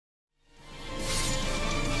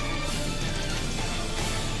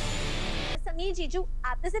नहीं जीजू,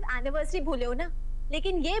 आप तो सिर्फ एनिवर्सरी भूले हो ना,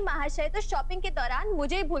 लेकिन ये महाशय तो शॉपिंग के दौरान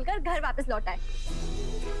मुझे ही भूलकर घर वापस लौट आए।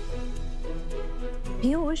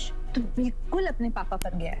 पीयूष, तू बिल्कुल अपने पापा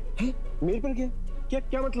पर गया है। मेरे पर गया? क्या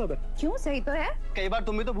क्या मतलब है? क्यों, सही तो है। कई बार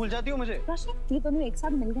तुम भी तो भूल जाती हो मुझे। ये दोनों एक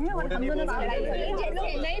साथ मिल गए हैं और हम दोनों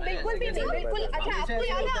नहीं, बिल्कुल भी नहीं, बिल्कुल। अच्छा, आपको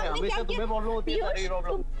याद है हमने क्या किया? प्रॉब्लम होती है।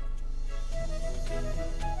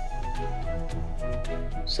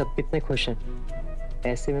 सब कितने खुश हैं,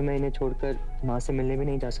 ऐसे में मैं इन्हें छोड़कर माँ से मिलने भी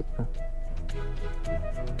नहीं जा सकता।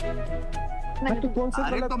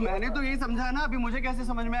 अरे तो मैंने तो यही समझा ना, अभी मुझे कैसे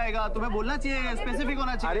समझ में आएगा? तुम्हें बोलना चाहिए, स्पेसिफिक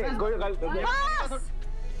होना चाहिए। अरे कोई गलत।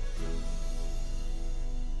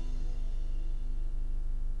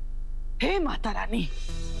 हे माता रानी,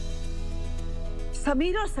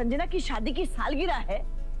 समीर और संजना की शादी की सालगिरह है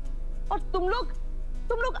और तुम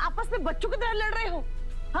लोग आपस में बच्चों की तरह लड़ रहे हो।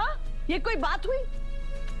 हाँ, ये कोई बात हुई?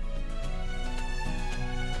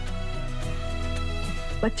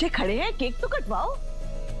 बच्चे खड़े हैं, केक तो कटवाओ।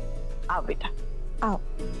 आओ बेटा, आओ।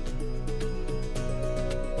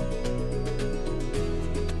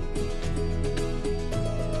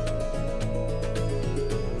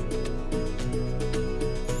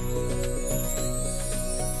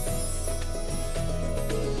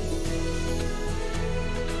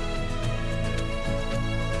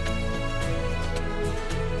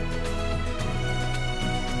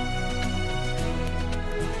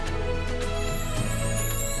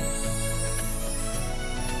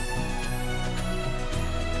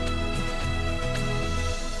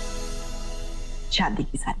 शादी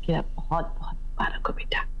की सालगिरह बहुत बहुत मुबारक हो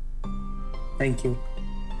बेटा। Thank you.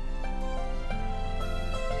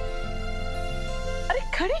 अरे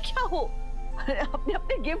खड़े क्या हो, अपने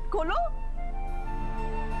अपने गिफ्ट खोलो।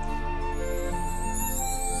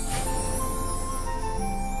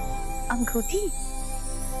 अंगूठी।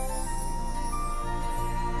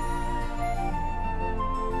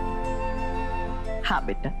 हाँ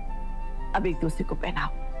बेटा, अब एक दूसरे को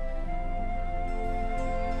पहनाओ।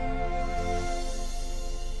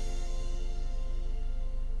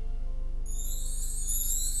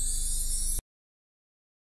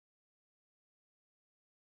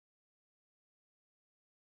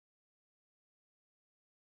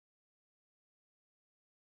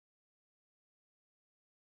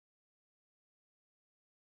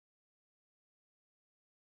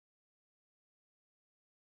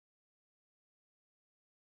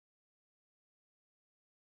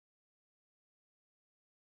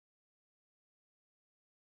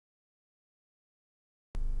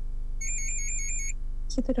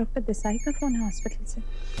 ये तो डॉक्टर देसाई का फोन है हॉस्पिटल से।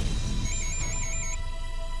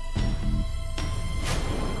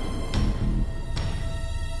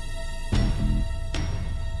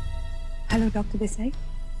 हेलो डॉक्टर देसाई,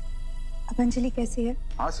 अब अंजलि कैसी है?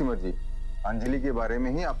 हाँ सिमर जी, अंजलि के बारे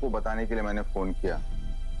में ही आपको बताने के लिए मैंने फोन किया।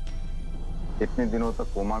 इतने दिनों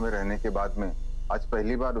तक कोमा में रहने के बाद में आज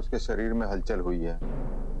पहली बार उसके शरीर में हलचल हुई है।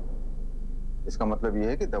 इसका मतलब यह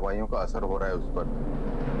है कि दवाइयों का असर हो रहा है उस पर।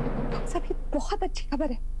 सब ये बहुत अच्छी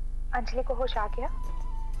खबर है। अंजलि को होश आ गया?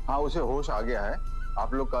 हाँ, उसे होश आ गया है।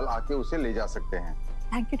 आप लोग कल आके उसे ले जा सकते हैं।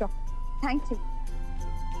 Thank you doctor, thank you.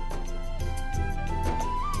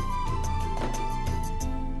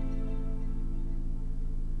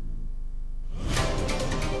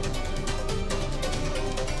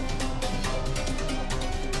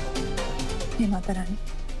 हे माता रानी,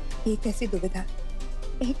 ये कैसी दुविधा।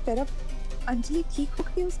 एक तरफ अंजलि ठीक हो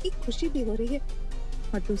गई, उसकी खुशी भी हो रही है,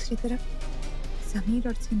 और दूसरी तरफ समीर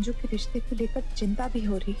और संजू के रिश्ते को लेकर चिंता भी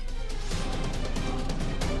हो रही है।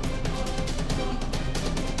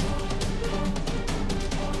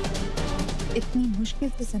 इतनी मुश्किल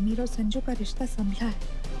से समीर और संजू का रिश्ता संभला है,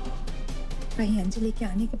 कहीं अंजलि के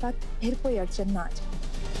आने के बाद फिर कोई अड़चन ना आ जाए।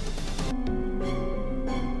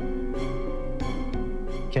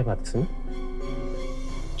 क्या बात है?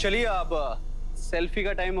 चलिए, अब सेल्फी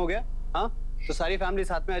का टाइम हो गया। हाँ, तो सारी फैमिली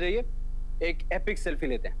साथ में आ जाइए, एक एपिक सेल्फी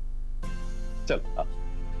लेते हैं। चल आ।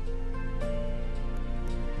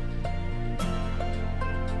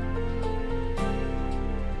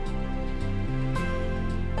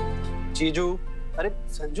 जीजू, अरे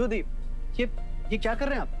संजू दी, ये क्या कर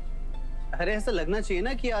रहे हैं आप? अरे ऐसा लगना चाहिए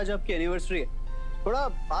ना कि आज आपकी एनिवर्सरी है। थोड़ा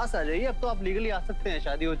पास आ जाइए, अब तो आप लीगली आ सकते हैं,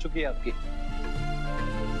 शादी हो चुकी है आपकी।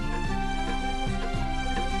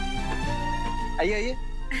 आइए आइए।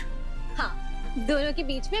 हाँ, दोनों के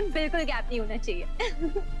बीच में बिल्कुल गैप नहीं होना चाहिए।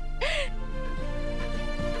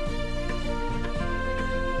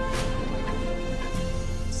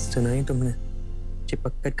 सुना ही तुमने,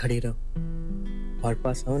 चिपक कर खड़ी रहो और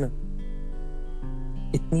पास आओ ना,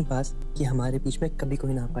 इतनी पास कि हमारे बीच में कभी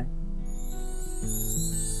कोई ना पाए।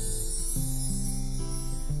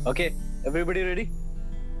 Okay, Everybody ready?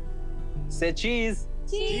 Say cheese.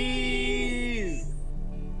 Cheese.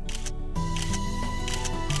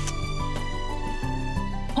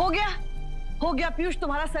 हो गया पीयूष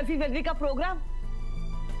तुम्हारा सेल्फी वेल्फी का प्रोग्राम।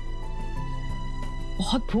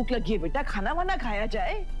 बहुत भूख लगी है बेटा, खाना वाना खाया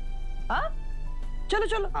जाए। हाँ चलो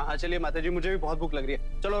चलो। हाँ चलिए माताजी, मुझे भी बहुत भूख लग रही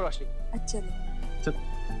है। चलो रोशनी। अच्छा चल।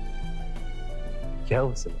 क्या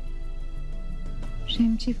हुआ सब?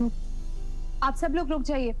 प्रेम जी वो आप सब लोग रुक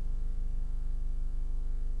जाइए,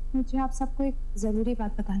 मुझे आप सबको एक जरूरी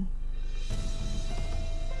बात बतानी।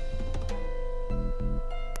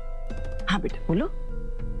 हाँ बेटा बोलो।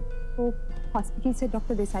 वो हॉस्पिटल से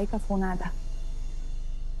डॉक्टर देसाई का फोन आया था।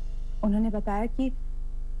 उन्होंने बताया कि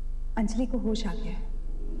अंजलि को होश आ गया है।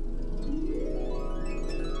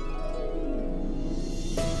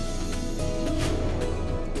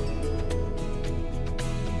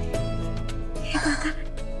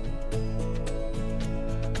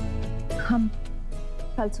 हम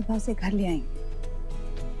कल सुबह से घर ले आएंगे।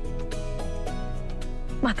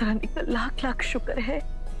 माता रानी का लाख लाख शुक्र है,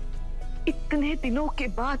 इतने दिनों के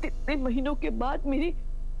बाद, इतने महीनों के बाद मेरी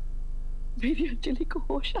अंजलि को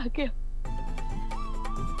होश आ गया।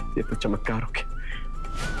 ये तो चमत्कार हो गया।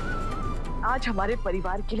 आज हमारे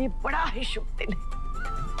परिवार के लिए बड़ा ही शुभ दिन है।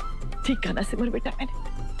 ठीक कहा ना सिमर बेटा मैंने।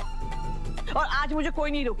 और आज मुझे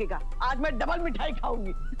कोई नहीं रोकेगा, आज मैं डबल मिठाई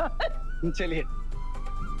खाऊंगी। चलिए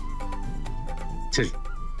चलिए।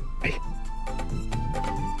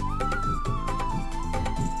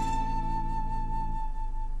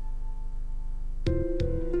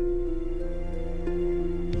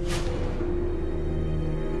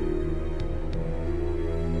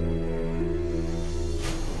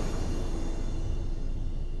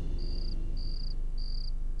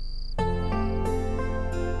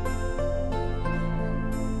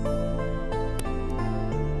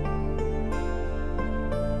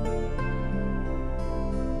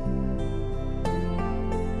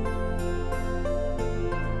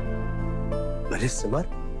 अरे सिमर,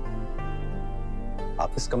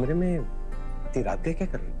 आप इस कमरे में इतनी रात के क्या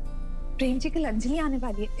कर रहे हैं? प्रेम जी कल अंजलि आने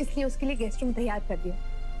वाली है, इसलिए उसके लिए गेस्ट रूम तैयार कर दिया।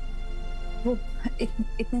 वो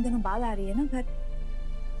इतने दिनों बाद आ रही है ना घर,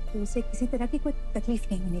 तो उसे किसी तरह की कोई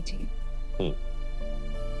तकलीफ नहीं होनी चाहिए।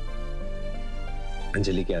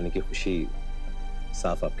 अंजलि के आने की खुशी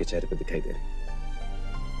साफ आपके चेहरे पर दिखाई दे रही,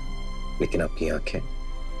 लेकिन आपकी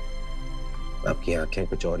आंखें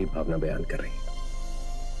कुछ और ही भावना बयान कर रही हैं।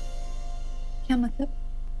 क्या मतलब?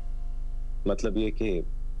 मतलब ये कि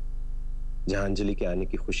जहां अंजलि के आने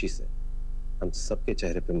की खुशी से हम सबके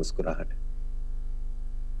चेहरे पे मुस्कुराहट है,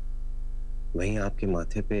 वहीं आपके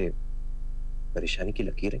माथे पे परेशानी की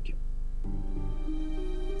लकीरें क्यों?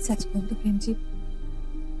 सच बोल तो प्रेम जी,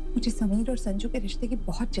 मुझे समीर और संजू के रिश्ते की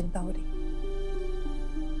बहुत चिंता हो रही।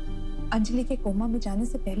 अंजलि के कोमा में जाने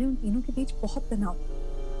से पहले उन तीनों के बीच बहुत तनाव था।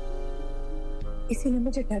 इसीलिए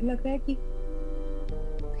मुझे डर लग रहा है कि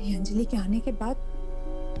अंजलि के आने के बाद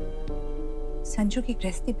संजू की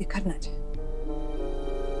गृहस्थी बिखर ना जाए।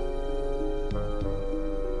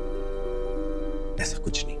 ऐसा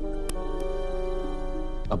कुछ नहीं,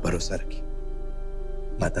 अब भरोसा रखिए,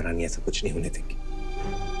 माता रानी ऐसा कुछ नहीं होने देंगी।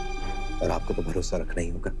 और आपको तो भरोसा रखना ही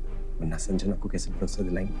होगा, वरना संजना को कैसे भरोसा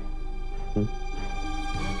दिलाएंगे?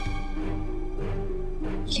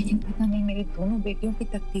 लेकिन पता नहीं मेरी दोनों बेटियों की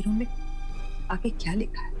तकदीरों में आगे क्या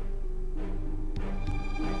लिखा है।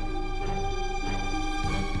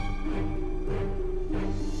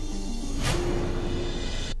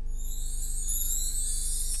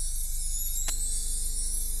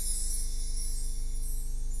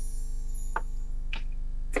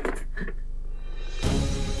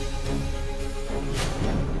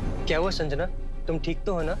 क्या हुआ संजना, तुम ठीक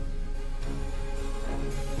तो हो ना?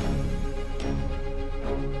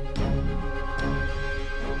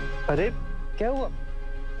 अरे क्या हुआ?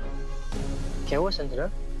 क्या हुआ संजना,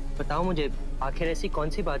 बताओ मुझे, आखिर ऐसी कौन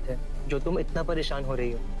सी बात है जो तुम इतना परेशान हो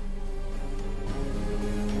रही हो?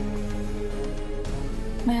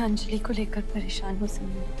 मैं अंजलि को लेकर परेशान हूँ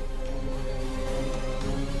समीर।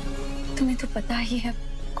 तुम्हें तो पता ही है,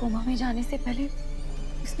 कोमा में जाने से पहले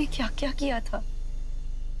उसने क्या क्या किया था।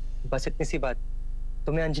 बस इतनी सी बात,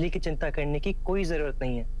 तुम्हें अंजलि की चिंता करने की कोई जरूरत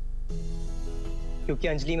नहीं है, क्योंकि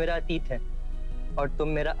अंजलि मेरा अतीत है और तुम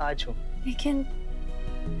मेरा आज हो। लेकिन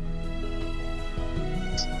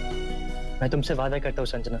मैं तुमसे वादा करता हूँ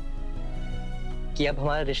संजना कि अब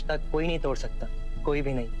हमारा रिश्ता कोई नहीं तोड़ सकता, कोई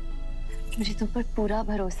भी नहीं। मुझे तुम पर पूरा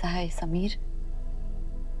भरोसा है समीर,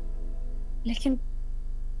 लेकिन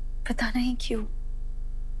पता नहीं क्यों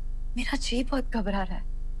मेरा जी बहुत घबरा रहा है।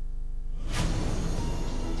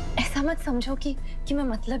 ऐसा मत समझो कि मैं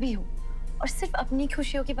मतलबी हूँ और सिर्फ अपनी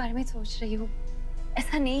खुशियों के बारे में सोच रही हूँ।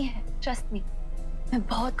 ऐसा नहीं है, ट्रस्ट मी। मैं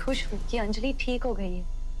बहुत खुश हूँ कि अंजलि ठीक हो गई है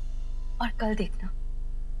और कल देखना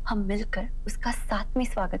हम मिलकर उसका साथ में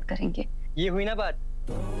स्वागत करेंगे। ये हुई ना बात।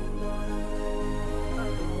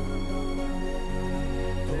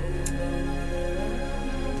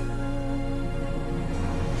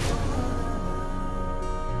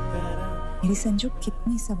 मेरी संजू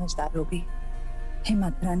कितनी समझदार हो गई। हे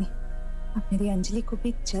माता रानी, अब मेरी अंजलि को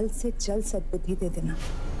भी जल्द से जल्द सद्बुद्धि दे देना।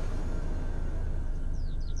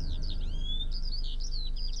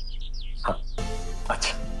 हाँ,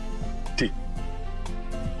 अच्छा, ठीक।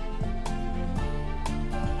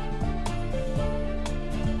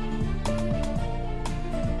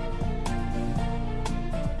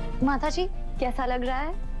 माता जी कैसा लग रहा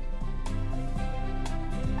है?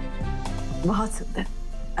 बहुत सुंदर,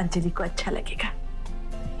 अंजलि को अच्छा लगेगा।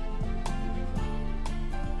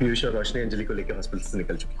 पीयूष और रोशनी अंजलि को लेकर हॉस्पिटल से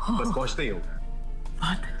निकल चुकी, बस पहुंचते ही होगा।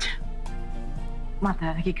 बहुत अच्छा, माता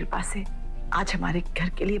रानी की कृपा से आज हमारे घर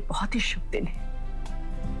के लिए बहुत ही शुभ दिन है।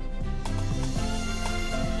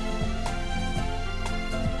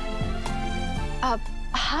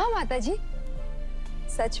 हाँ माता जी,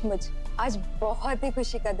 सचमुच आज बहुत ही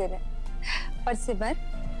खुशी का दिन है। और सिमर,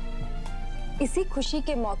 इसी खुशी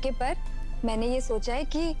के मौके पर मैंने ये सोचा है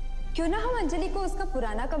कि क्यों ना हम अंजलि को उसका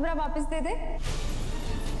पुराना कमरा वापस दे दें।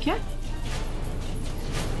 क्या?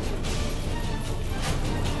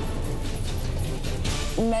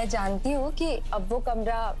 मैं जानती हूँ कि अब वो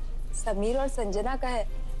कमरा समीर और संजना का है,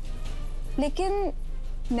 लेकिन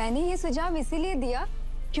मैंने ये सुझाव इसीलिए दिया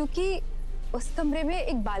क्योंकि उस कमरे में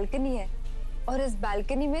एक बालकनी है और इस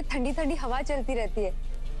बालकनी में ठंडी ठंडी हवा चलती रहती है,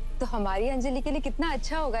 तो हमारी अंजलि के लिए कितना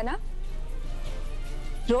अच्छा होगा ना।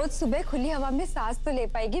 रोज सुबह खुली हवा में सांस तो ले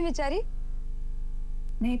पाएगी बेचारी।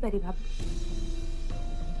 नहीं परी भाभी,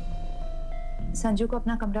 संजू को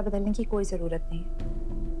अपना कमरा बदलने की कोई जरूरत नहीं है।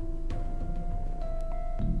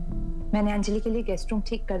 मैंने अंजलि के लिए गेस्ट रूम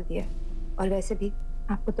ठीक कर दिया, और वैसे भी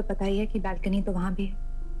आपको तो पता ही है कि बालकनी तो वहां भी है।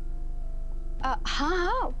 हाँ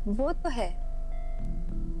हाँ, वो तो है।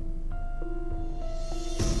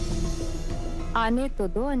 आने तो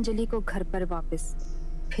दो अंजलि को घर पर वापस,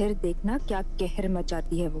 फिर देखना क्या कहर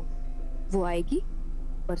मचाती है वो आएगी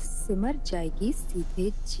और सिमर जाएगी सीधे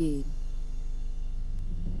जेल।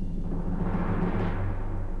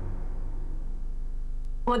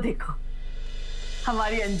 वो देखो,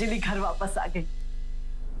 हमारी अंजलि घर वापस आ गई।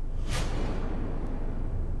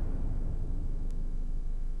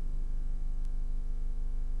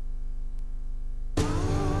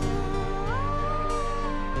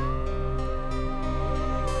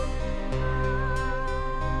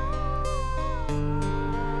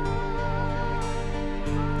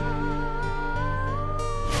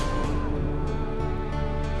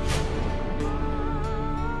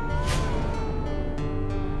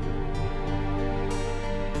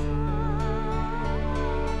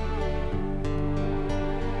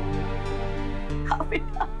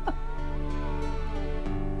 बेटा,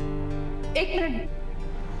 एक मिनट,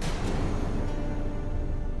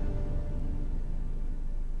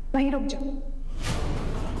 वहीं रुक जाओ।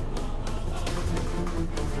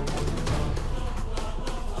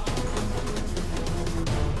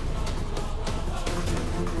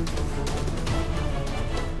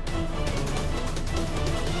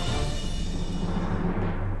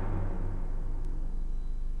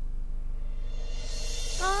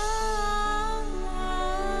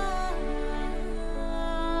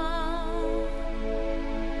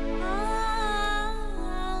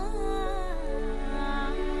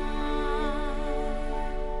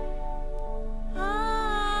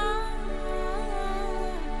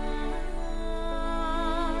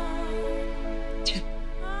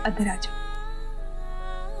 अंदर आ जाओ।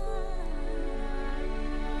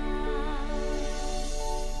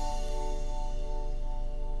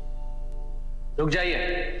 रुक जाइए।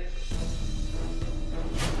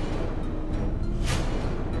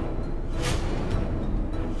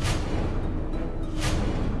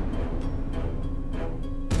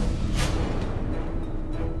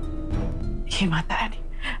 ये माता रानी,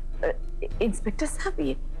 इंस्पेक्टर साहब,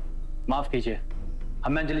 ये माफ कीजिए,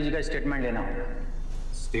 हमें अंजलि जी का स्टेटमेंट लेना होगा।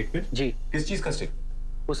 स्टेटमेंट? जी। किस चीज का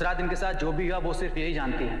स्टेटमेंट? उस रात इनके साथ जो भी हुआ वो सिर्फ यही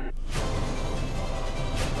जानती है।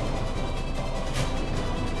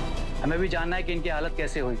 हमें भी जानना है कि इनकी हालत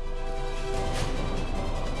कैसे हुई।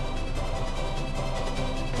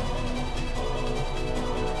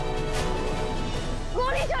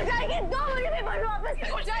 गोली चल जाएगी, 2 मिनट में बन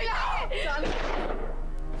वापस हो जाएगा।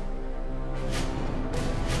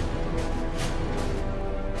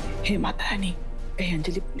 हे माता रानी, कहीं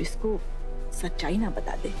अंजलि पुलिस को सच्चाई ना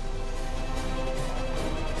बता दे।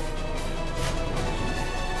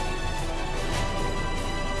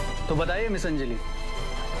 तो बताइए मिस अंजलि।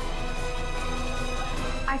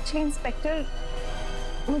 एक्चुअली इंस्पेक्टर,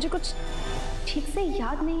 मुझे कुछ ठीक से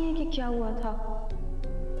याद नहीं है कि क्या हुआ था।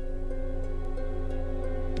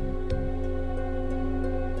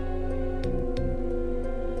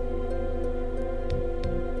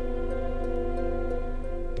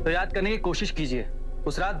 तो याद करने की कोशिश कीजिए।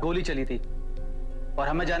 उस रात गोली चली थी और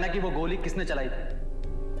हमें जानना कि वो गोली किसने चलाई थी।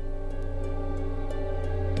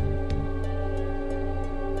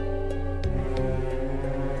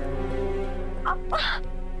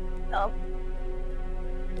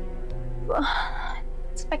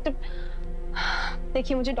 इंस्पेक्टर,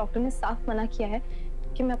 देखिए, मुझे डॉक्टर ने साफ मना किया है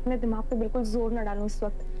कि मैं अपने दिमाग पे बिल्कुल जोर न डालूं इस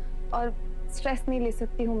वक्त, और स्ट्रेस नहीं ले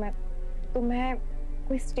सकती हूँ मैं, तो मैं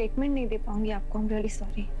कोई स्टेटमेंट नहीं दे पाऊंगी आपको। I am really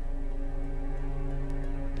sorry.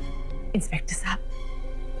 Inspector साहब,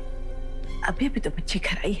 अभी अभी तो बच्ची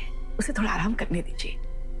घर आई है, उसे थोड़ा आराम करने दीजिए।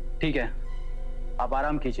 ठीक है, आप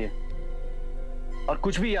आराम कीजिए और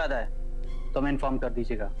कुछ भी याद आए तो हमें इन्फॉर्म कर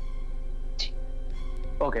दीजिएगा।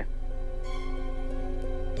 ओके।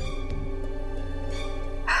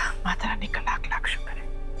 माता रानी का लाख लाख शुक्र है।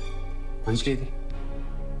 अंजलि दी,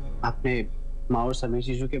 आपने माँ और समीर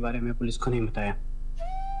जीजू के बारे में पुलिस को नहीं बताया,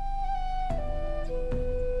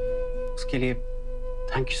 उसके लिए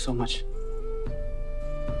thank you so much.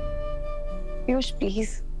 Piyush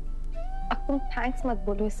please, अब तुम थैंक्स मत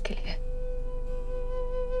बोलो इसके लिए,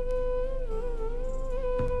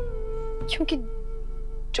 क्योंकि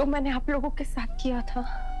जो मैंने आप लोगों के साथ किया था,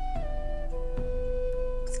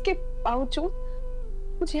 उसके बावजूद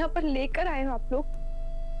मुझे यहाँ पर लेकर आए हो आप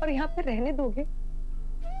लोग और यहाँ पर रहने दोगे,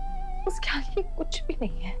 उसके आगे कुछ भी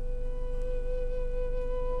नहीं है।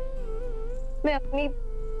 मैं अपनी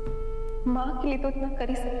माँ के लिए तो इतना कर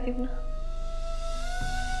ही सकती हूँ ना।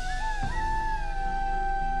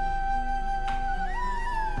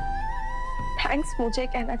 थैंक्स मुझे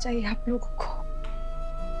कहना चाहिए आप लोगों को,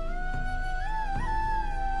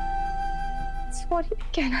 सॉरी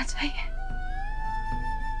भी कहना चाहिए,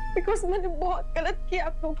 बिकॉज मैंने बहुत गलत किया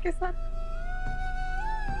आप लोगों के साथ,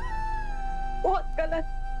 बहुत गलत।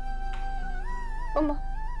 मम्मा,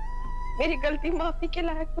 मेरी गलती माफी के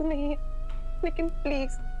लायक तो नहीं है, लेकिन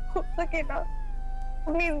प्लीज हो सके ना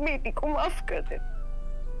प्लीज बेटी को माफ कर दे।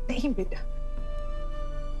 नहीं बेटा,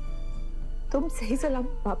 तुम सही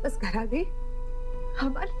सलामत वापस घर आ गई,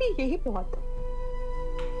 हमारे लिए यही बहुत है।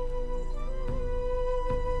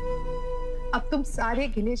 अब तुम सारे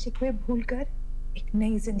गिले शिकवे भूलकर एक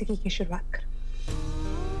नई जिंदगी की शुरुआत करो।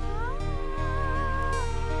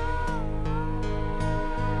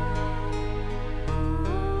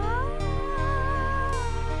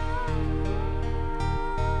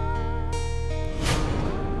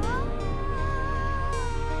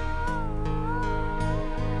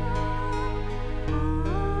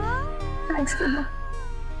 थैंक्स माँ।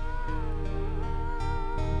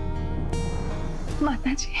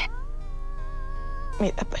 माता जी,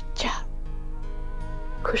 मेरा बच्चा,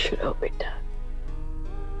 खुश रहो बेटा,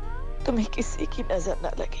 तुम्हें किसी की नजर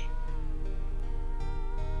ना लगे।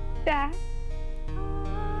 Dad,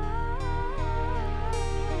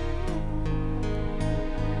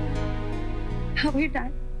 how are you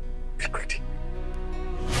dad? बिल्कुल ठीक।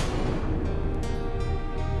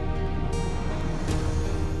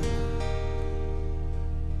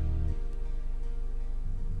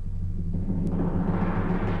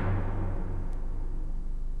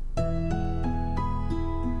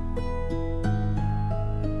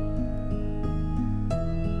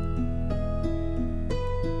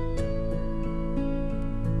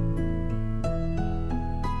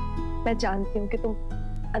 मैं जानती हूँ कि तुम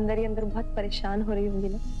अंदर ही अंदर बहुत परेशान हो रही होंगी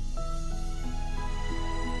ना,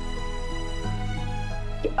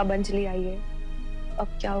 कि अब अंजलि आई है, अब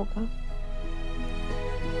क्या होगा।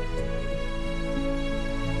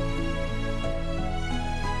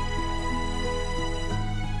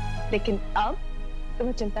 लेकिन अब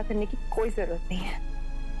तुम्हें चिंता करने की कोई जरूरत नहीं है,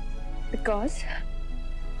 बिकॉज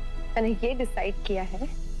मैंने ये डिसाइड किया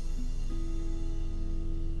है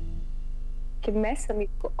कि मैं समीर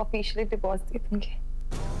को ऑफिशियली डिवोर्स दे दूंगी।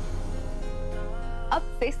 अब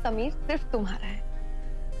से समीर सिर्फ तुम्हारा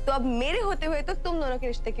है, तो अब मेरे होते हुए तो तुम दोनों के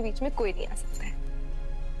रिश्ते के बीच में कोई नहीं आ सकता है।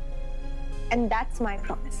 And that's my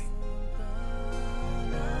promise.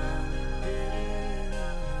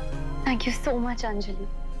 Thank you so much Anjali,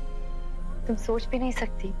 तुम सोच भी नहीं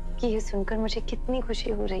सकती कि ये सुनकर मुझे कितनी खुशी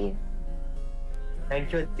हो रही है।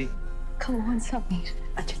 Thank you Anjali. Come on Sameer.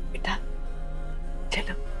 अच्छा बेटा,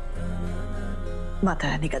 चलो माता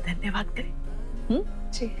रानी का धन्यवाद करें।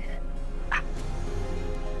 जी।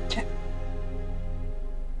 चल।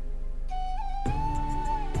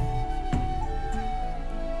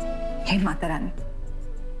 हे माता रानी,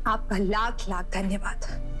 आपका लाख लाख धन्यवाद।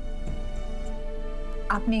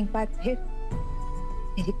 आपने एक बार फिर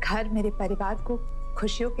मेरे घर, मेरे परिवार को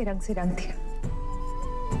खुशियों के रंग से रंग दिया।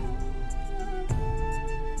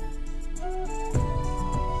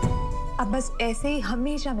 अब बस ऐसे ही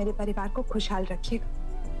हमेशा मेरे परिवार को खुशहाल रखिएगा।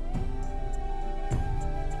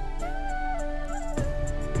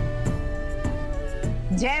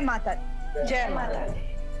 जय माता दी। जय माता दी।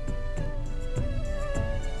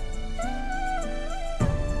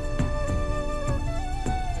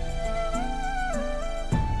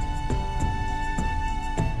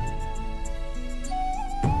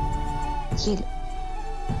 ये लो,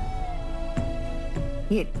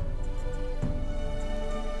 ये लो।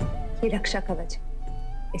 ये रक्षा कवच है,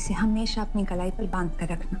 इसे हमेशा अपनी कलाई पर बांध कर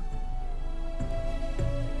रखना।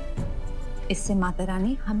 इससे माता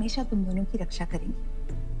रानी हमेशा तुम दोनों की रक्षा करेंगी।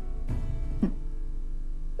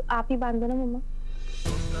 तो आप ही बांध दो ना मम्मा।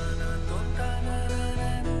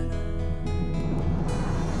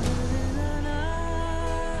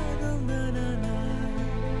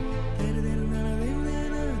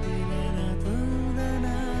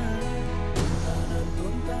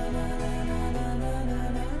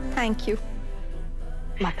 Thank you.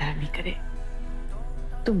 माता रानी करे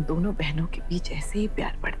तुम दोनों बहनों के बीच ऐसे ही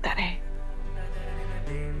प्यार बढ़ता रहे।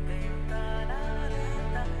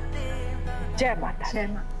 जय माता। जय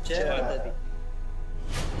माता। जय माता दी।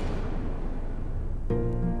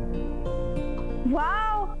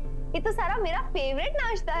 वाओ, ये तो सारा मेरा फेवरेट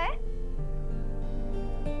नाश्ता है।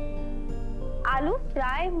 आलू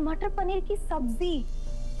फ्राई, मटर पनीर की सब्जी,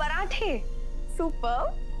 पराठे,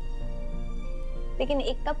 सुपर। लेकिन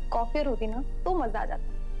एक कप कॉफी और होती ना तो मजा आ जाता।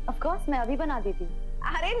 ऑफ कोर्स, मैं अभी बना देती हूँ।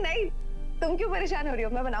 अरे नहीं, तुम क्यों परेशान हो रही हो,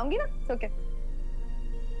 मैं बनाऊंगी ना। ओके।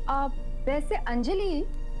 वैसे अंजलि,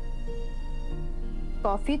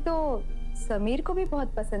 कॉफी तो समीर को भी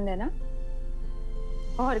बहुत पसंद है ना,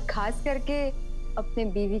 और खास करके अपने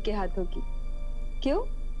बीवी के हाथों की। क्यों?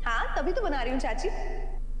 हाँ, तभी तो बना रही हूँ चाची।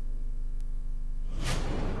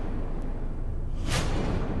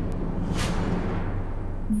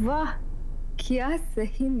 वाह, क्या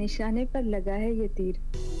सही निशाने पर लगा है ये तीर।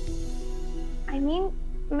 I mean,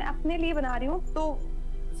 मैं अपने लिए बना रही हूँ तो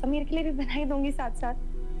समीर के लिए भी बना ही दूंगी साथ साथ।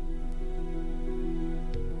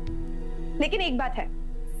 लेकिन एक बात है,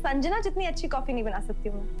 संजना जितनी अच्छी कॉफी नहीं बना सकती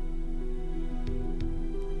हूँ मैं।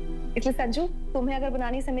 इसलिए संजू, तुम्हें अगर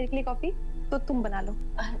बनानी है समीर के लिए कॉफी तो तुम बना लो।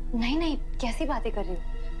 नहीं नहीं, कैसी बातें कर रही हो,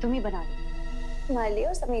 तुम ही बना लो। तुम्हारे लिए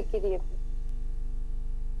और समीर के लिए भी।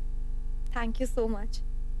 Thank you so much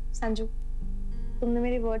Sanju, तुमने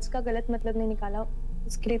मेरे वर्ड्स का गलत मतलब नहीं निकाला,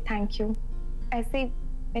 उसके लिए थैंक यू। ऐसे ही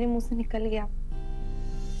मेरे मुंह से निकल गया।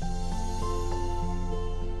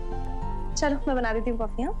 चलो मैं बना देती हूँ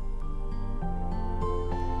कॉफी। हाँ,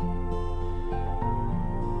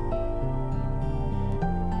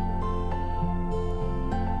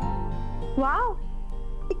 वाओ,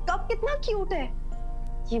 ये कप कितना क्यूट है।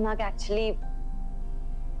 ये मग एक्चुअली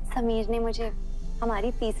समीर ने मुझे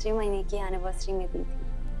हमारी तीसरे महीने की एनिवर्सरी में दी थी।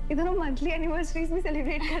 ये दोनों मंथली एनिवर्सरीज भी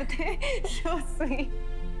सेलिब्रेट करते हैं। So sweet।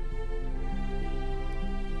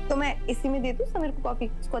 तो मैं इसी में दे दूं समीर को कॉफी,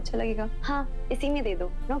 उसको अच्छा लगेगा। हाँ, इसी में दे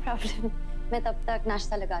दो, नो प्रॉब्लम। मैं तब तक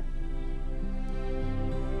नाश्ता लगा दूं।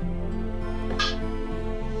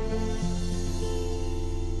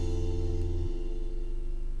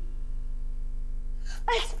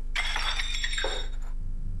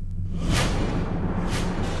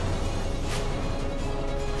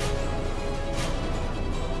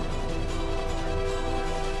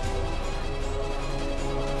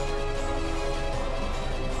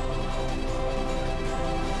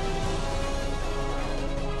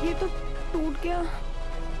 ये तो टूट गया।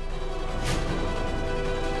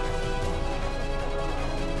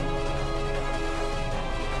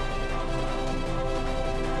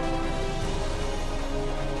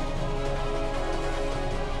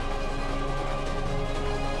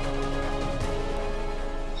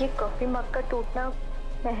 ये कॉफी मग का टूटना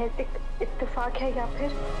महज एक इत्तेफाक है या फिर?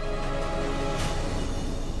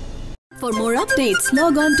 For more updates,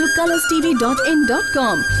 log on to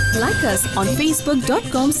colorstv.in.com. Like us on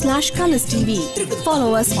facebook.com/colorstv. Follow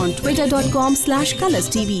us on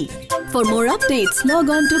twitter.com/colorstv. For more updates,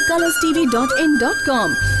 log on to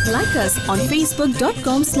colorstv.in.com. Like us on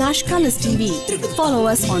facebook.com/colorstv. Follow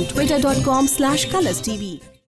us on twitter.com/colorstv.